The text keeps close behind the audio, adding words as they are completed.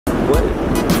What?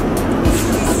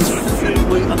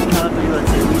 Wait, on the count of 3, let's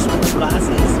say we switch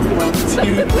glasses. 1,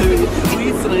 2, 3,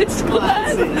 we switch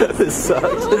glasses. This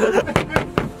sucks.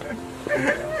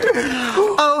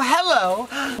 Oh, hello.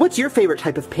 What's your favorite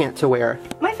type of pant to wear?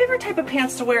 My favorite type of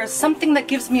pants to wear is something that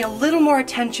gives me a little more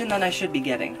attention than I should be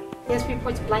getting. There's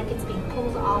reports of blankets being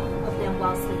pulled off of them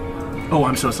while sleeping. Oh,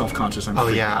 I'm so self-conscious. Oh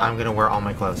yeah, I'm gonna wear all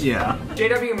my clothes. Yeah.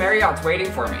 JW Marriott's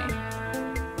waiting for me.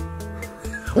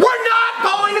 We're not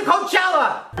going to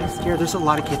Coachella! I'm scared, there's a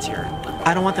lot of kids here.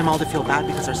 I don't want them all to feel bad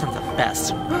because they're some of the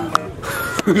best.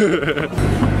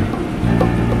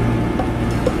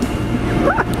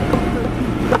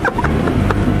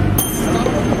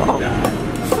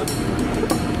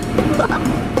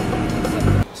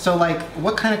 So like,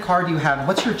 what kind of car do you have?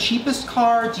 What's your cheapest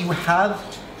car? Do you have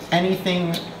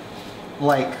anything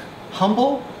like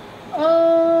humble?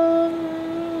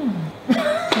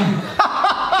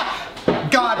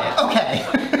 Got it, okay.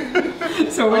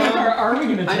 So what car are we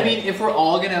gonna take? I mean, if we're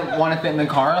all gonna want to fit in the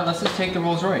car, let's just take the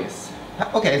Rolls Royce.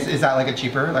 Okay, is that like a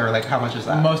cheaper, or like how much is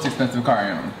that? Most expensive car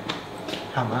I own.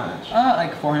 How much?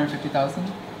 Like 450,000.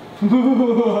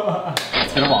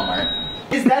 Let's go to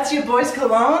Walmart. Is that your boy's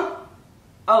cologne?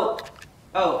 Oh,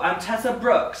 I'm Tessa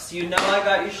Brooks. You know I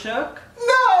got you shook?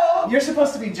 No! You're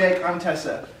supposed to be Jake, I'm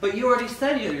Tessa. But you already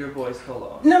said you're your boy's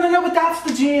cologne. No, but that's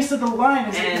the genius of the line,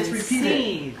 is it gets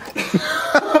repeated.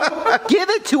 Give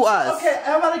it to us! Okay,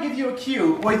 how about I give you a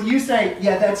cue? When you say,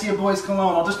 yeah, that's your boy's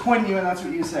cologne, I'll just point at you and that's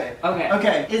what you say. Okay.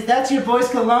 Okay, is that your boy's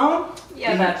cologne?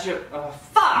 Yeah, that's your...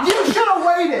 fuck! You should have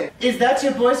waited! Is that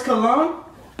your boy's cologne?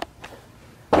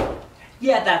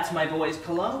 Yeah, that's my boy's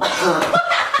cologne.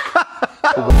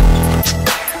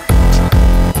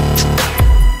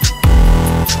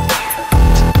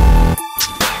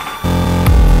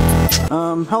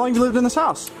 How long have you lived in this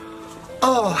house?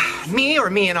 Oh, me or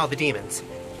me and all the demons?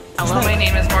 Hello, my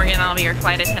name is Morgan. I'll be your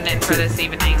flight attendant for this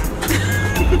evening.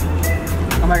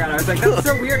 Oh my god, I was like, that's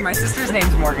so weird. My sister's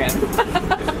name's Morgan.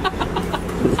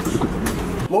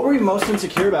 What were you most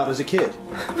insecure about as a kid?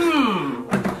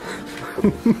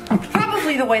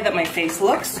 Probably the way that my face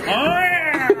looks.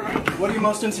 What are you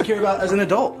most insecure about as an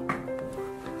adult?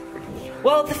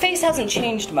 Well, the face hasn't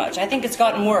changed much. I think it's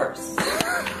gotten worse.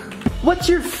 What's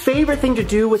your favorite thing to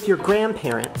do with your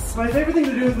grandparents? My favorite thing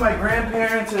to do with my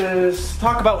grandparents is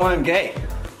talk about when I'm gay.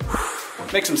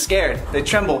 Makes them scared. They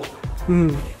tremble.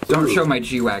 Don't show my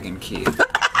G-Wagon key.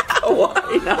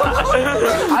 Why not?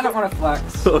 I don't want to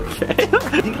flex. Okay.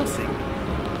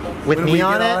 With me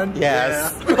on it?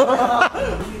 Yes.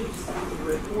 Yeah.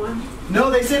 No,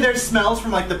 they say there's smells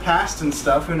from like the past and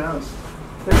stuff. Who knows?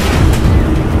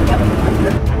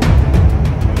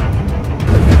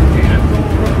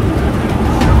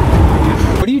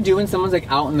 What do you do when someone's like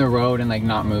out in the road and like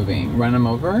not moving? Run them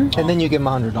over? And then you give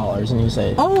them $100 and you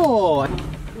say, Oh!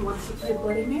 Who wants to play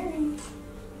Bloody Mary?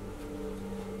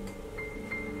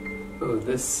 Oh,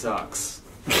 this sucks.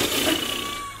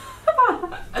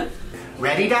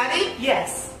 ready, Daddy?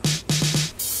 Yes.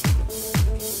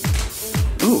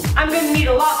 Ooh. I'm gonna need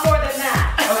a lot more than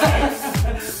that. Okay.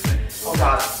 Oh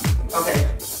God. Okay.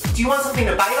 Do you want something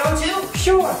to bite onto?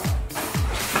 Sure.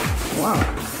 Wow.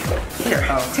 Here,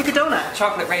 take a donut.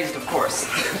 Chocolate raised, of course.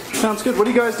 Sounds good. What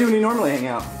do you guys do when you normally hang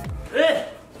out?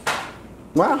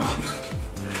 Wow.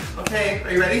 Okay,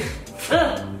 are you ready?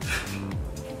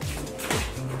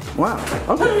 Wow.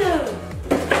 Okay.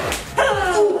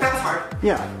 Ooh, that was hard.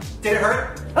 Yeah. Did it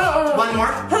hurt? One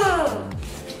more?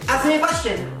 Ask me a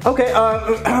question. Okay,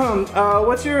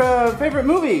 what's your favorite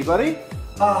movie, buddy?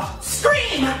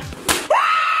 Scream!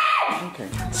 Okay.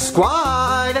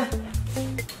 Squad!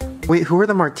 Wait, who are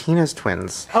the Martinez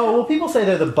twins? Oh, well, people say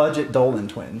they're the budget Dolan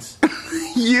twins.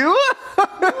 You?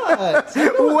 What?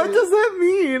 What does that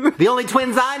mean? The only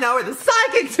twins I know are the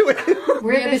psychic twins.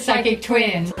 We're the psychic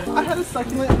twins. I had a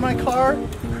succulent in my car.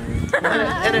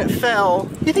 And it fell.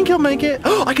 You think he'll make it?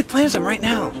 Oh, I could plant some right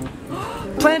now.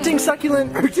 Planting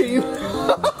succulent routine.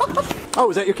 Oh,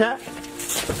 is that your cat?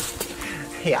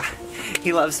 Yeah,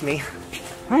 he loves me.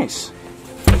 Nice.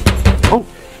 Oh.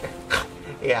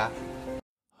 Yeah.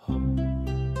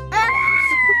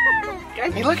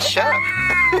 He looks shook.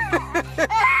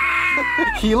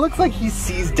 He looks like he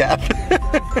sees death.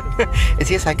 Is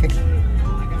he a psychic?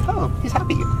 Oh, he's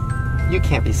happy. You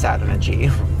can't be sad in a G.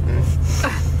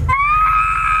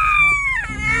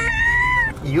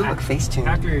 You look face-tuned.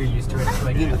 After you're used to it, it's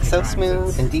like You look so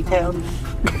smooth and detailed.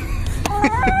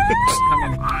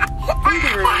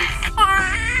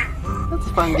 That's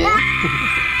a fun game.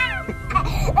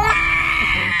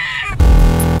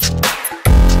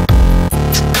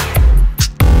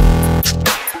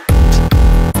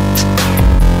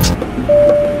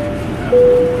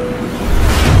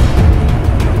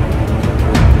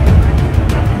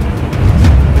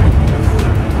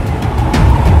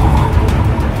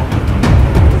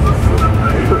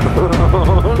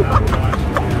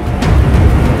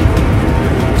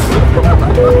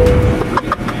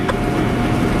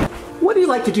 What do you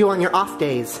like to do on your off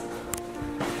days?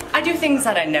 I do things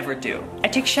that I never do. I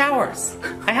take showers.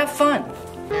 I have fun.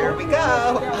 Here we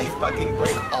go. I fucking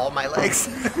break all my legs.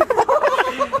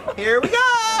 Here we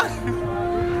go.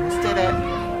 Just did it.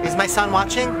 Is my son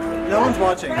watching? No one's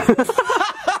watching.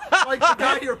 Like the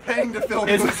guy you're paying to film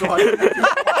is watching.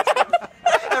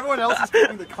 Everyone else is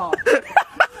paying the cop.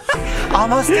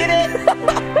 Almost did it.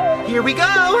 Here we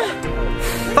go.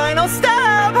 Final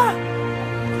step.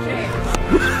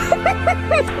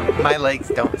 My legs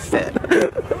don't fit.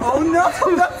 Oh no,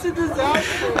 that's a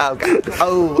disaster. Oh god.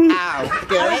 Oh, ow.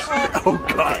 Get it? Oh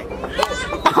god.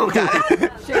 Oh god.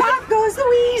 Off goes the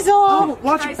weasel. Oh,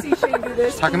 watch I see Shane do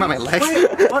this. Talking about my legs?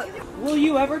 What? Will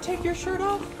you ever take your shirt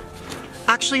off?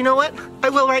 Actually, you know what? I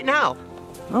will right now.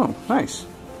 Oh, nice.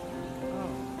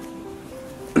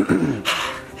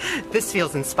 This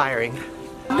feels inspiring.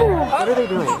 What are they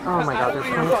doing? Oh my god, they're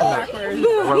playing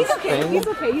some gross thing. He's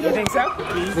okay. You think so?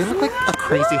 They look like a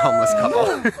crazy homeless couple.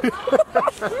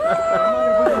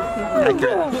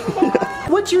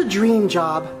 What's your dream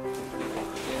job?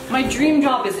 My dream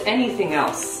job is anything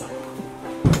else.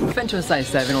 Fit into a size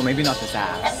 7, or maybe not this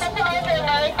ass.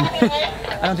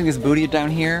 I don't think this booty down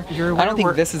here. I don't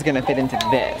think this is gonna fit into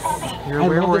this.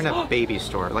 We're in a baby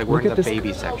store. Like, we're in the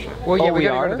baby section. Well, yeah, we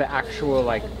gotta are go to the actual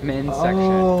like men's section.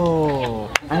 Oh,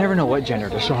 I never know what gender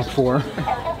to shop for.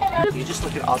 You just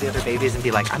look at all the other babies and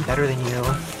be like, I'm better than you.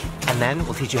 And then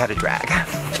we'll teach you how to drag.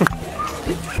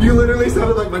 You literally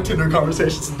sounded like my Tinder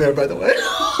conversations in there, by the way.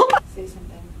 Say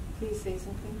something. Please say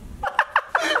something.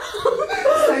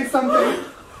 Say something.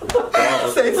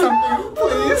 Say something,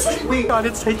 please. Wait, God,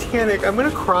 it's Titanic. I'm gonna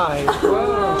cry.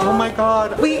 Oh my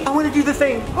god. Wait, I want to do the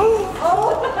thing.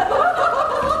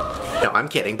 No, I'm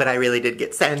kidding, but I really did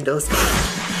get sandals.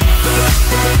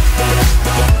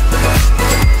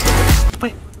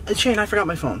 Wait, Shane, I forgot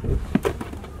my phone.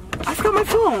 I forgot my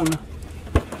phone.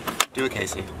 Do it,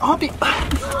 Casey. I'll be... Here,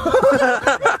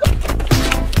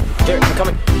 I'm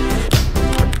coming.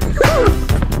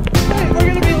 Hey, we're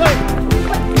gonna be late.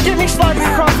 Get me sliding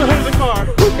across the hood of the car.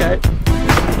 Okay.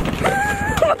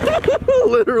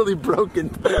 Literally broken.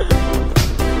 Put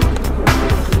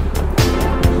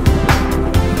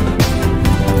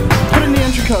in the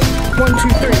entry code. 1, 2,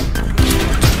 3.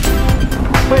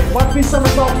 Wait, watch me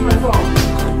somersault to my phone.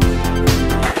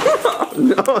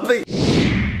 No,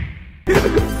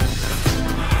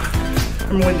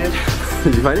 I'm winded.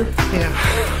 Did you find it? Yeah.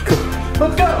 Cool.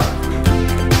 Let's go!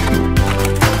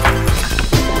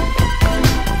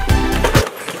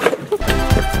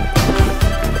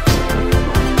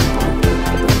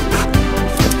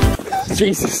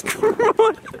 Jesus. Go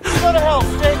to hell,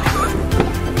 stick!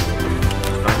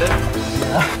 Find it?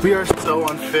 Yeah. We are so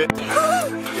unfit.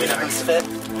 You're not fit.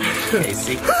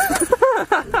 Casey.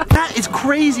 That is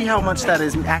crazy how much that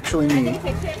is actually me.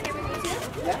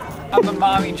 I'm a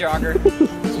mommy jogger.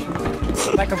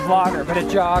 Like a vlogger, but a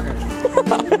jogger.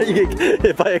 You get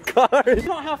hit by a car. You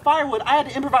don't have firewood. I had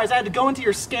to improvise. I had to go into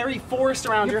your scary forest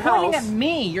around your house. You're pointing at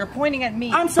me. You're pointing at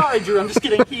me. I'm sorry, Drew. I'm just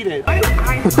getting heated. I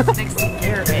want to stick to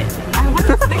Garrett. I want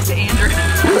to stick to Andrew.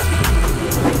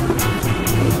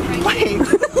 Wait.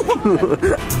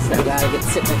 So I gotta get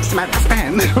sit next to my best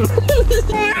friend.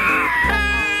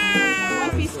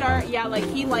 Once we start, yeah, like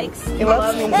he likes. He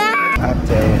loves me.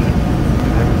 Update.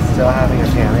 I'm still having a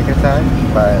panic attack,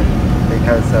 but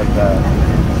because of the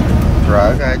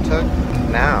drug I took,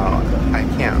 now I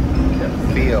can't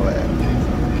feel it,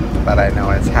 but I know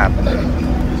it's happening.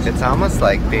 It's almost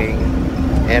like being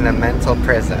in a mental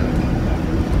prison.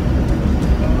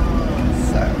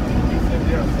 So,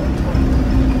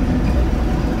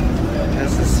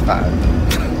 this is fun.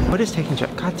 What is taking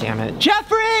Jeff? God damn it.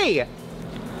 Jeffrey!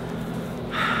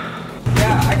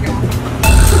 Yeah, I can.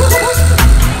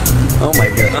 Oh my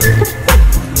god.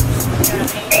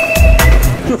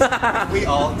 We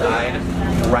all died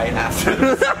right after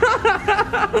this.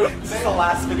 This is the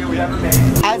last video we ever made.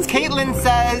 As Caitlin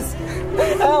says,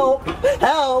 help,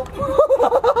 help.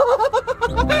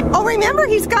 Oh, remember,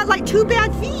 he's got like 2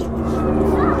 bad feet.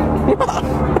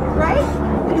 Right?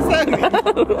 What does that mean?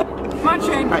 Come on,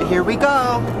 Shane. Alright, here we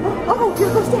go. Oh, here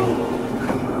goes Daddy.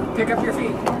 Pick up your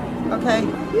feet. Okay.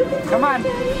 Come on.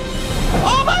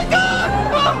 Oh my god!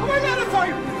 Oh my god, I'm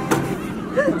sorry!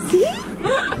 See?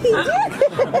 He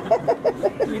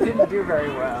did. You didn't do very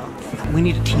well. We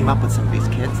need to team up with some of these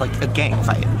kids, like a gang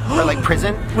fight. Or like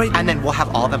prison. Wait. And then we'll have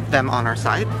all of them on our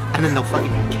side, and then they'll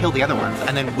fucking kill the other ones,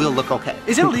 and then we'll look okay.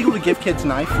 Is it illegal to give kids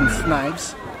knives?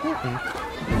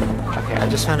 Okay, I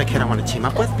just found a kid I want to team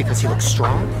up with because he looks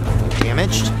strong,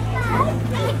 damaged,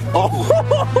 Oh,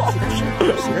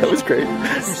 that was great.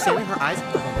 You're saving her eyes.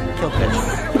 Kill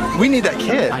bitch. We need that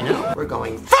kid. I know. We're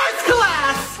going first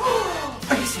class!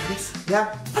 Are you serious?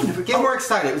 Yeah. Get more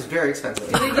excited. It was very expensive.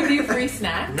 Did they give you free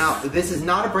snacks? No, this is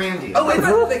not a brand deal. Oh, wait,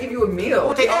 but they give you a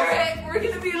meal. Okay, Alright, we're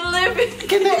gonna be living.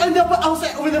 And then I'll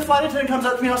say, when the flight attendant comes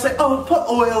up to me, I'll say, oh, put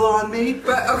oil on me.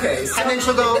 But, okay, so And then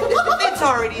she'll go, it's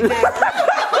already there.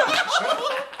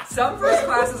 some first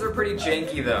classes are pretty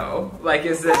janky, though. Like,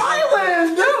 is it...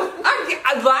 Island!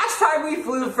 Last time we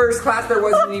flew first class, there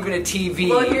wasn't even a TV.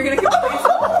 Well, you're gonna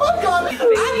Oh my god!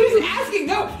 I'm just asking,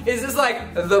 no, is this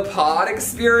like the pod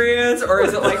experience, or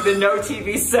is it like the no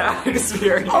TV sad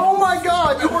experience? Oh my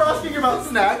god! You were asking about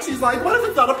snacks. He's like, what if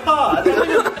it's not a pod? I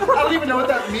don't even know what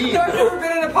that means. No, I've never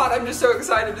been in a pod. I'm just so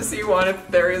excited to see one if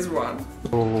there is one.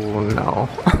 Oh no.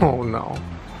 Oh no.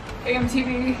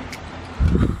 AMTV.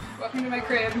 Welcome to my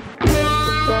crib.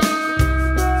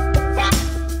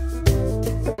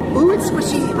 Ooh, it's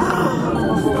squishy.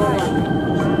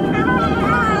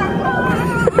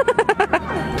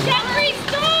 Jeffrey,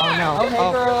 stop! Oh no. Okay,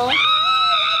 girl.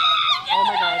 Oh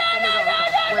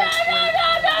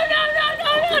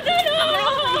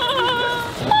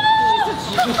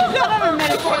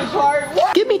my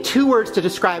god. Give me 2 words to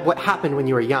describe what happened when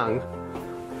you were young.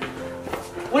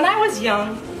 When I was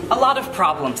young, a lot of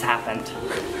problems happened.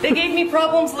 They gave me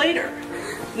problems later.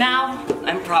 Now,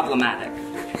 I'm problematic.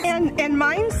 And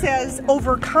mine says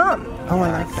overcome. Oh,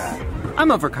 I like that. I'm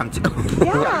overcome too.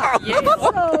 Yeah.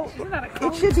 So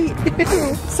it should be.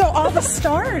 So all the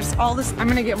stars, all this. I'm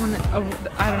gonna get one that, oh,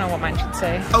 I don't know what mine should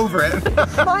say. Over it.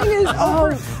 Mine is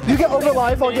over. You get over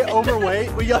life, I'll get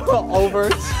overweight. We get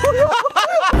over.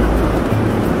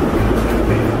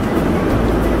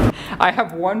 I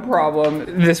have one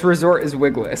problem. This resort is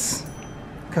wigless.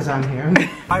 Because I'm here.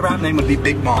 My rap name would be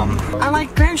Big Mom. I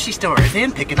like grocery stores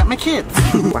and picking up my kids.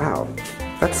 Wow.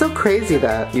 That's so crazy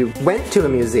that you went to a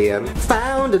museum,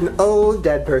 found an old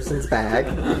dead person's bag.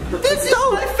 This is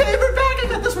my favorite bag. I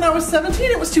got this when I was 17.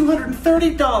 It was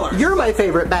 $230. You're my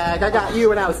favorite bag. I got you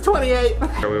when I was 28.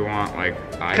 So we want like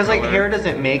eye Because like color. hair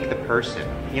doesn't make the person.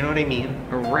 You know what I mean?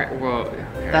 Well,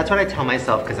 That's what I tell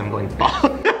myself because I'm going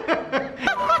bald.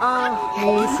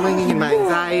 Me swinging in my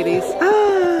anxieties.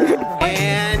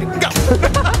 And go!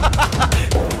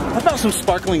 How about some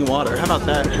sparkling water? How about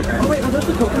that? Oh wait, are those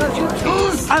the coconut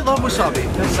chips? I love wasabi.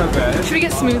 That's so good. Should we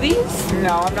get smoothies?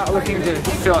 No, I'm not looking to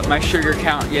fill up my sugar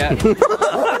count yet.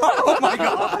 Oh my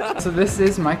god. So this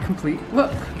is my complete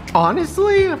look.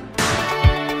 Honestly?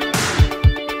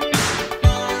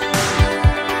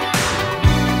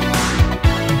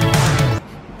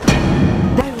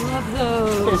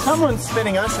 Okay, someone's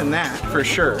spinning us in that, for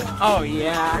sure. Oh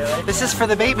yeah. This is for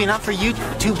the baby, not for you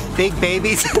 2 big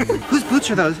babies. Whose boots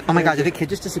are those? Oh my god, did the kid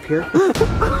just disappear?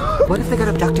 What if they got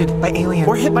abducted by aliens?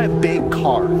 Or hit by a big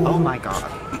car. Oh my god.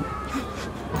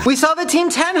 We saw the Team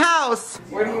 10 house!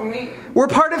 What do you mean? We're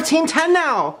part of Team 10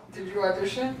 now! Did you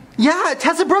audition? Yeah,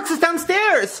 Tessa Brooks is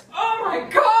downstairs! Oh my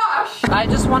gosh! I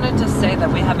just wanted to say that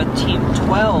we have a team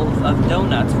 12 of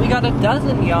donuts. We got a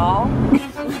dozen, y'all.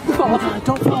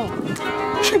 Don't fall.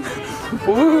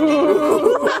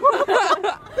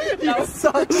 You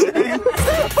suck, Shane.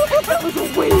 That was a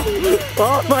wave.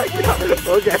 Oh my god.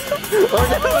 Okay. Oh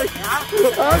no.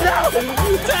 Oh no.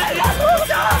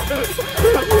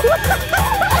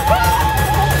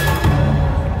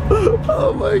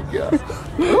 Oh my god.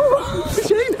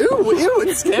 Shane, ew,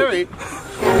 it's scary.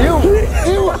 Ew.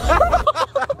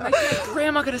 My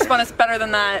grandma could have spun us better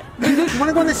than that. You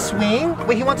wanna go on the swing?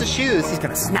 Wait, he wants his shoes. He's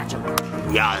gonna snatch them.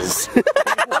 Yes.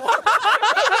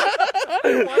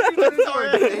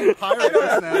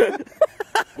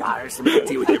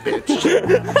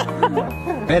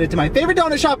 Headed to my favorite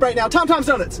donut shop right now, Tom Tom's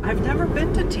Donuts. I've never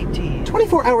been to TT.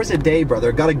 24 hours a day,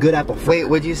 brother. Got a good apple. Wait,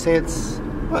 would you say it's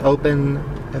open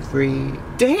every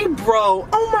Day, bro.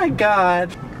 Oh my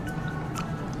god.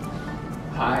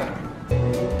 Hi.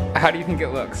 How do you think it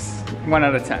looks? 1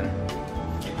 out of 10.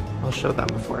 I'll show them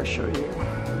before I show you.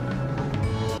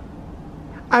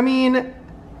 I mean,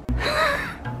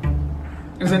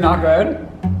 Is it not good?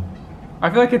 I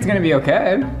feel like it's gonna be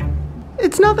okay.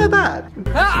 it's not that bad.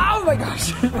 Ah, oh my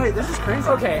gosh. Wait, this is crazy.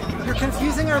 Okay. You're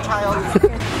confusing our child.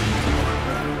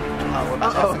 Oh,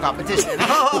 that's a competition.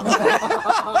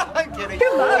 I'm kidding.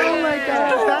 Oh my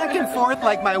god. Back and forth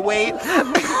like my weight.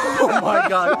 Oh my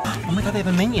god. Oh my god, they have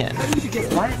a minion.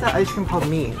 Why is that ice cream called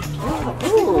me?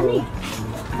 Oh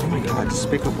my god,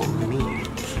 despicable me.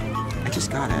 I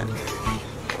just got it.